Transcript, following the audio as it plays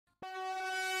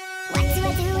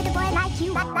a boy like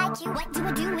you? What do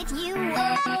I do with you?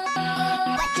 What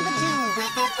do I do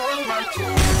with a boy like you?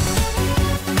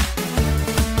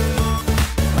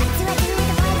 What do I do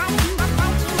with a boy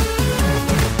like you?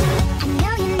 I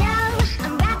know you know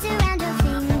I'm wrapped around your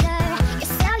finger.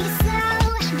 You're so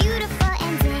beautiful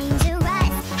and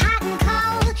dangerous, hot and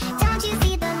cold. Don't you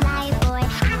see the light, boy?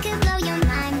 I could blow your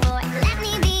mind, boy. Let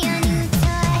me be a new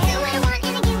toy. I do what I want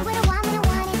and I get what I want when I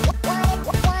want it.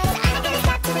 I'm not gonna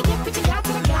stop till I get what you got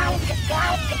to the guy. What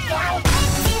do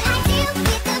I do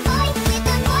with a boy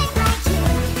like you?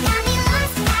 Got me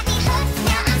lost, got me hooked.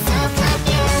 Now I'm so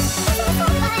confused.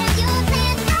 What are your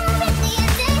plans? I don't really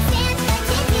understand.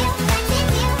 Continue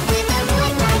with a boy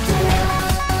like you.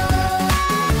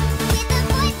 With a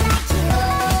boy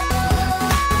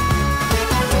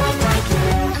like you.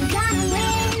 I'm gonna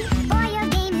win, boy, your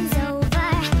game is over.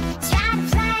 Try to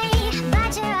play,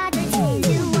 but your odds are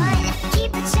 2-1.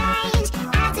 Keep the change,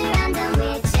 after I'm done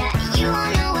with ya. You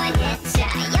won't know what hit ya.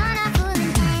 You're not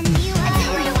fooling anyone. I do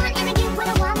what I want and I get what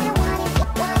I want when I want it.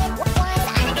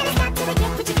 I'm not gonna stop till I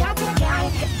get what you got to the guy.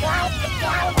 What do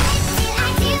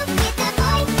I do with a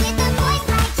boy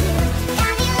like you?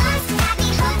 Got me lost, got me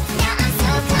hooked. Now I'm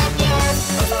so confused.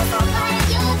 What are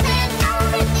your plans? I don't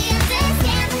really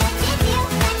understand. Continue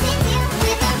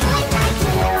with a boy like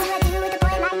you. What do I do with a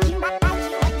boy like you? What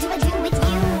do I do with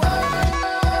you?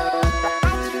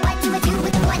 What do I do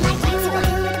with a boy like you? What do I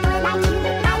do with a boy like you?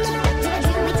 What do I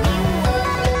do with you?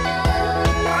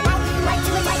 What do I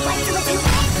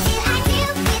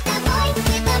do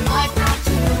with a boy like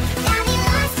you? Got me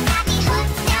lost, got me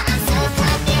hooked. Now I'm so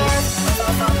confused.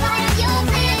 What are your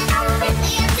plans? I don't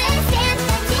really understand.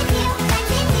 Continue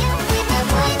with a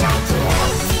boy like you.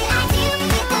 What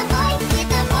do I do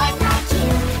with a boy like you?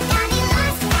 Got me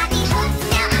lost, got me hooked.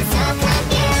 Now I'm so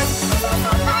confused.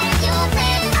 What are your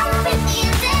plans? I don't really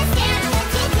understand.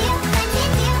 Continue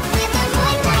with a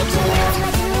boy like you. What do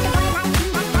I do with a boy like you?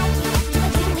 What do I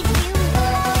do with you?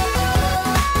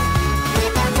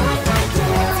 With a boy like you.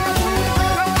 What do I do with a boy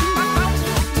like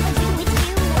you? What do I do with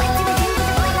you? What do I do with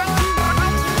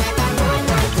a boy like you? With a boy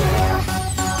like you.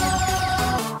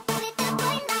 With a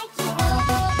boy like you.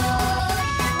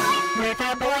 With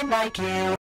a boy like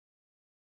you.